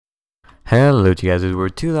Hello to you guys, we're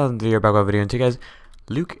 2003 back with a video, and to you guys,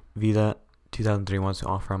 Luke Vida 2003 wants to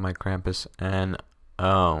offer on my Krampus, and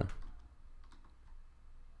oh,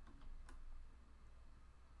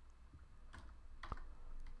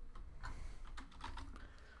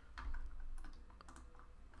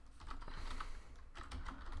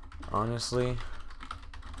 honestly,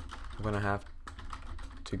 I'm gonna have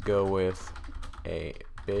to go with a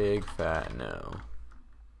big fat no.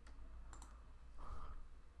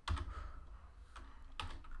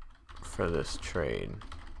 For this trade,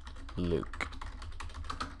 Luke.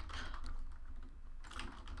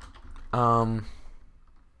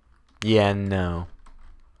 Yeah, no.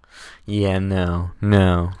 Yeah, no.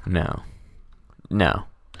 No, no. No.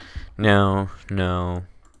 No, no,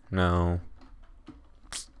 no.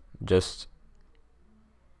 Just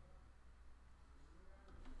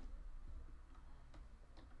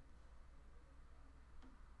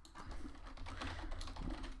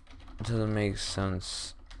it doesn't make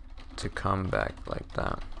sense to come back like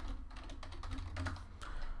that.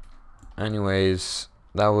 Anyways,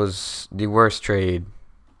 that was the worst trade.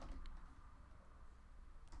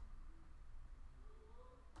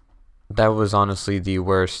 That was honestly the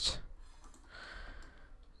worst.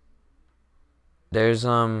 There's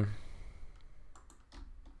wow.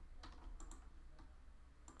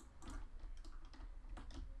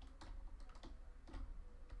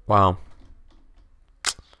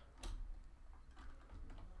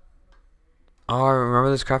 Oh, I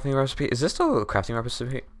remember this crafting recipe. Is this still a crafting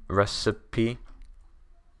recipe?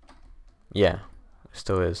 Yeah, it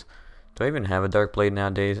still is. Do I even have a dark blade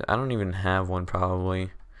nowadays? I don't even have one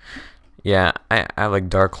probably. Yeah, I have like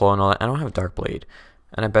dark claw and all that. I don't have a dark blade.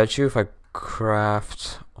 And I bet you if I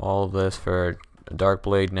craft all this for a dark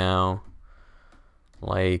blade now,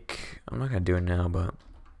 like, I'm not gonna do it now, but,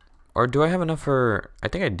 or do I have enough for, I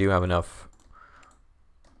think I do have enough.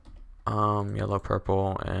 Yellow,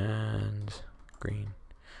 purple, and green.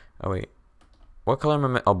 Oh wait, what color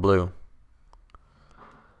am I? Oh, blue.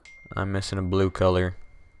 I'm missing a blue color.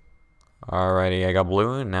 Alrighty, I got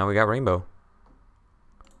blue, and now we got rainbow.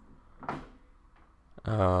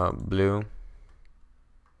 Blue.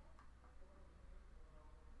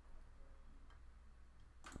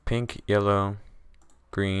 Pink, yellow,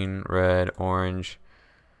 green, red, orange,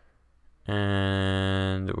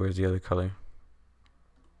 and where's the other color?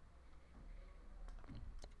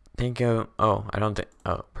 Think of, oh, I don't think,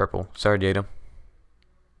 oh, purple. Sorry, Data.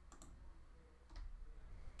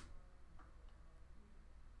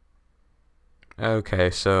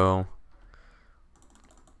 Okay, so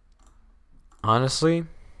honestly,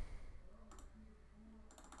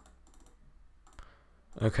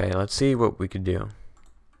 okay, let's see what we could do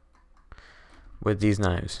with these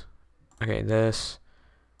knives. Okay, this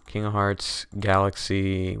King of Hearts,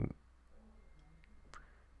 Galaxy,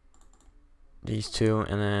 these two,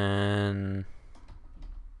 and then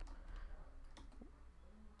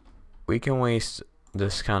we can waste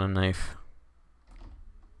this kind of knife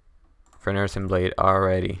for an earthen blade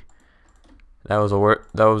already. That was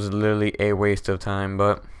literally a waste of time.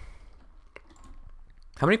 But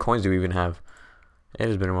how many coins do we even have? It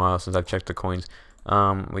has been a while since I've checked the coins.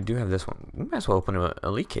 We do have this one. We might as well open an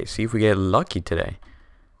elite case, see if we get lucky today.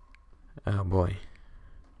 Oh boy,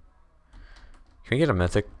 can we get a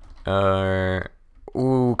mythic?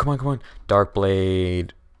 Ooh, come on, dark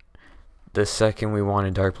blade. The second we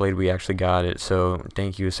wanted dark blade, we actually got it. So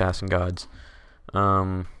thank you, assassin gods.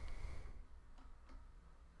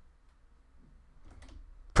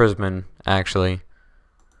 Prisman, actually.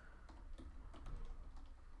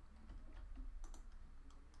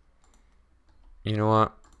 You know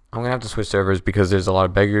what? I'm gonna have to switch servers because there's a lot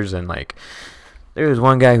of beggars, and like there was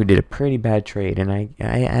one guy who did a pretty bad trade, and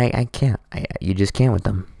I can't. You just can't with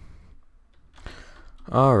them.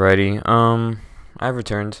 Alrighty. I've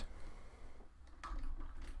returned.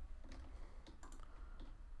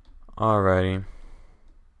 Alrighty.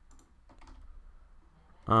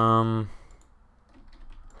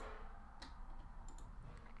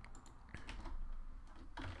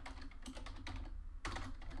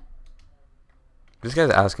 This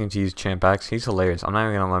guy's asking to use champ axe. He's hilarious. I'm not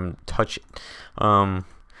even gonna let him touch it.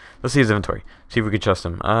 Let's see his inventory. See if we can trust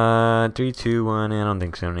him. 3, 2, 1. I don't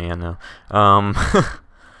think so. Yeah, no.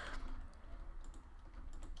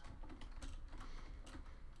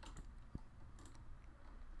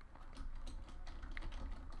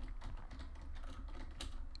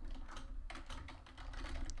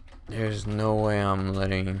 There's no way I'm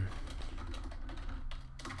letting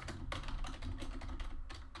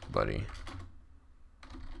buddy.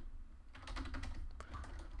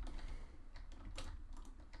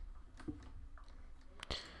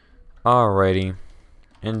 Alrighty.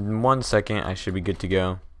 In 1 second, I should be good to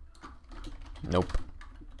go. Nope.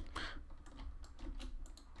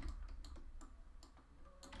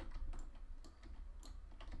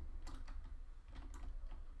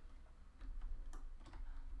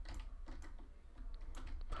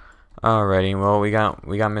 Alrighty, well we got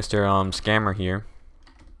Mr. Scammer here.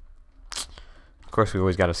 Of course, we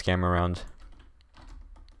always got a scammer around.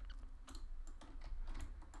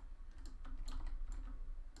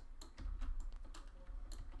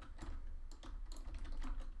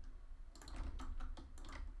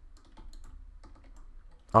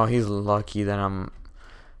 Oh, he's lucky that I'm.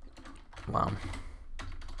 Wow.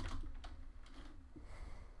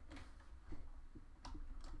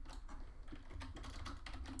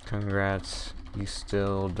 Congrats, you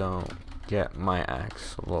still don't get my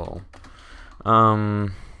axe, lol.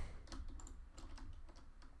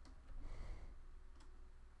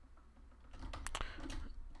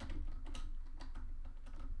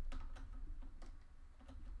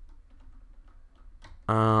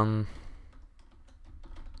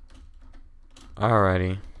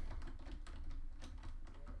 Alrighty.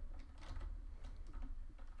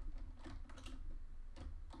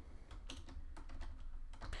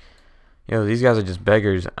 Yo, these guys are just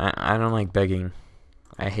beggars. I don't like begging.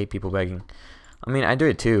 I hate people begging. I mean, I do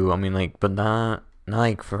it too. I mean, like, but not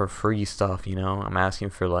like for free stuff, you know? I'm asking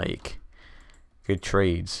for, like, good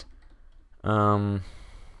trades. I'm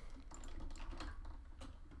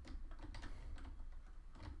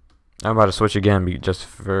about to switch again, just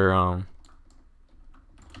for,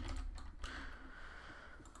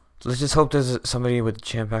 let's just hope there's somebody with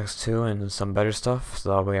champ packs too and some better stuff,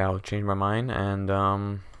 so that way I'll change my mind.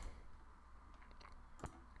 And,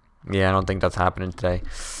 yeah, I don't think that's happening today.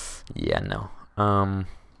 Yeah, no. At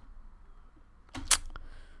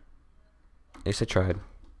least I tried.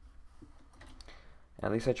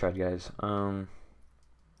 At least I tried, guys.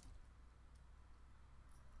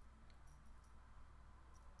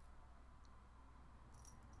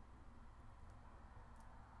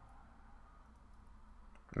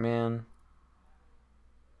 Man.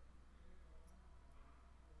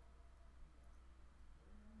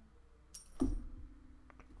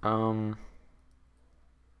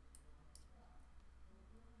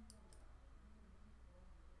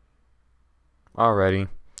 Alrighty.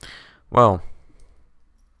 Well.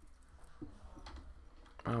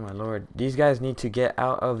 Oh my lord. These guys need to get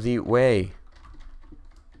out of the way.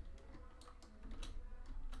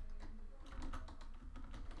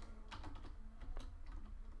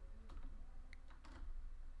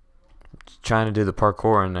 Trying to do the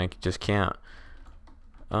parkour and I just can't.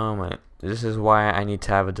 Oh my. This is why I need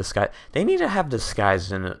to have a disguise. They need to have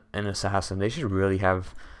disguises in an assassin. They should really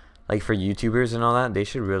have, like, for YouTubers and all that, they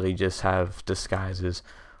should really just have disguises.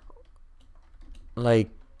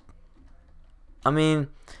 Like, I mean,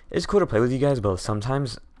 it's cool to play with you guys, but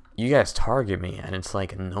sometimes you guys target me and it's,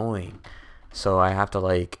 like, annoying. So I have to,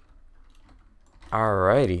 like,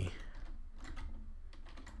 alrighty.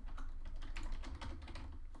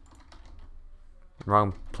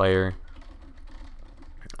 Wrong player.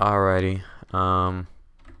 Alrighty.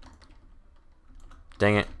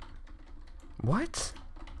 Dang it. What?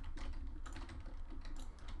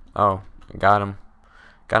 Oh, got him.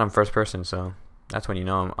 Got him first person, so that's when you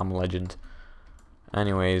know I'm a legend.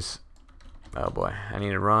 Anyways. Oh boy, I need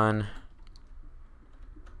to run.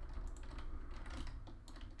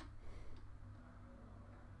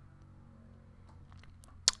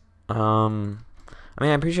 I mean,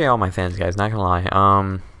 I appreciate all my fans, guys, not gonna lie.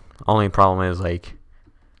 Only problem is, like,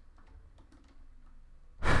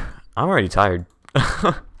 I'm already tired.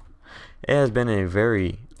 It has been a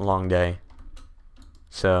very long day.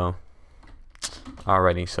 So,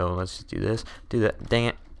 alrighty, so let's just do this. Do that. Dang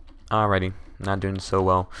it. Alrighty. Not doing so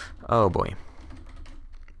well. Oh boy.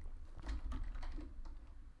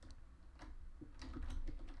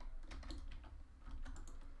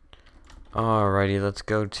 Alrighty, let's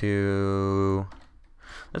go to...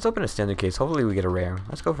 Let's open a standard case. Hopefully we get a rare.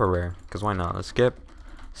 Let's go for a rare, because why not? Let's skip.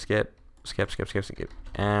 Skip. Skip, skip, skip, skip.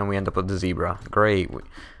 And we end up with the zebra. Great. We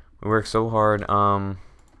worked so hard.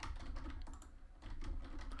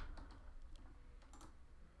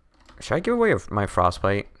 Should I give away my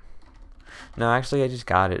frostbite? No, actually I just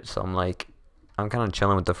got it, so I'm like, I'm kind of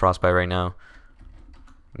chilling with the frostbite right now.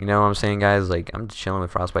 You know what I'm saying, guys? Like, I'm just chilling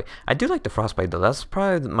with frostbite. I do like the frostbite though. That's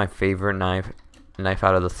probably my favorite knife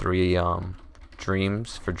out of the 3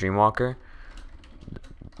 dreams for Dreamwalker.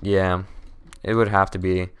 Yeah, it would have to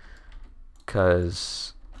be,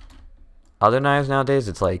 cause other knives nowadays,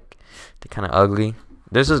 it's like they're kind of ugly.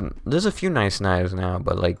 There's a few nice knives now,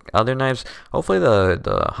 but like other knives, hopefully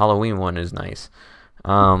the Halloween one is nice.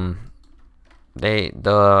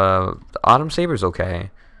 The Autumn Saber's okay,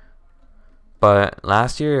 but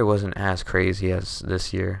last year it wasn't as crazy as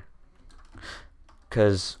this year.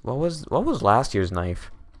 Cause what was last year's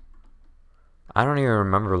knife? I don't even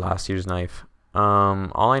remember last year's knife.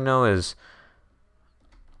 All I know is,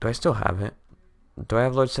 do I still have it? Do I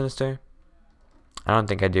have Lord Sinister? I don't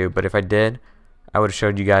think I do, but if I did, I would have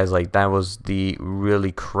showed you guys, like, that was the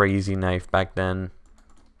really crazy knife back then.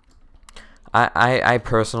 I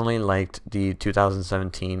personally liked the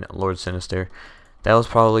 2017 Lord Sinister. That was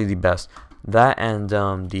probably the best. That and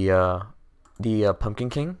the Pumpkin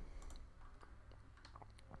King.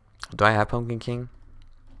 Do I have Pumpkin King?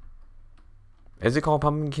 Is it called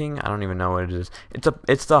Pumpkin King? I don't even know what it is.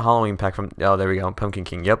 It's the Halloween pack from, oh, there we go, Pumpkin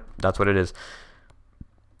King. Yep, that's what it is.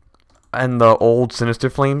 And the old Sinister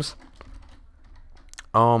Flames.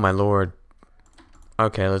 Oh my lord.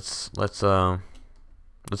 Okay, let's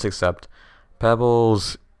accept.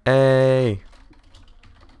 Pebbles. A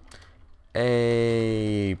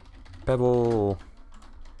Pebble.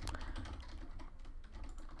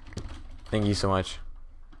 Thank you so much.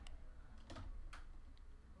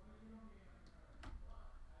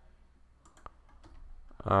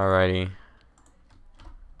 Alrighty.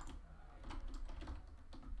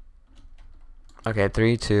 Okay,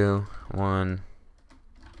 3, 2, 1.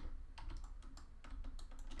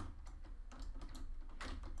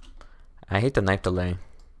 I hate the knife delay.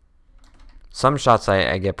 Some shots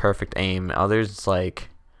I get perfect aim. Others it's like,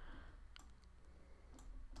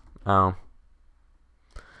 oh.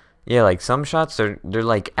 Yeah, like some shots they're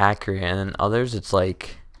like accurate, and then others it's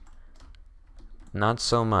like not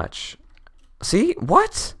so much. See?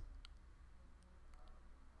 What?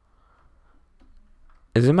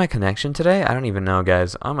 Is it my connection today? I don't even know,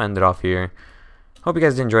 guys. I'm gonna end it off here. Hope you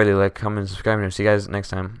guys did enjoy. Like, comment, subscribe, and see you guys next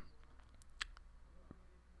time.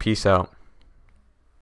 Peace out.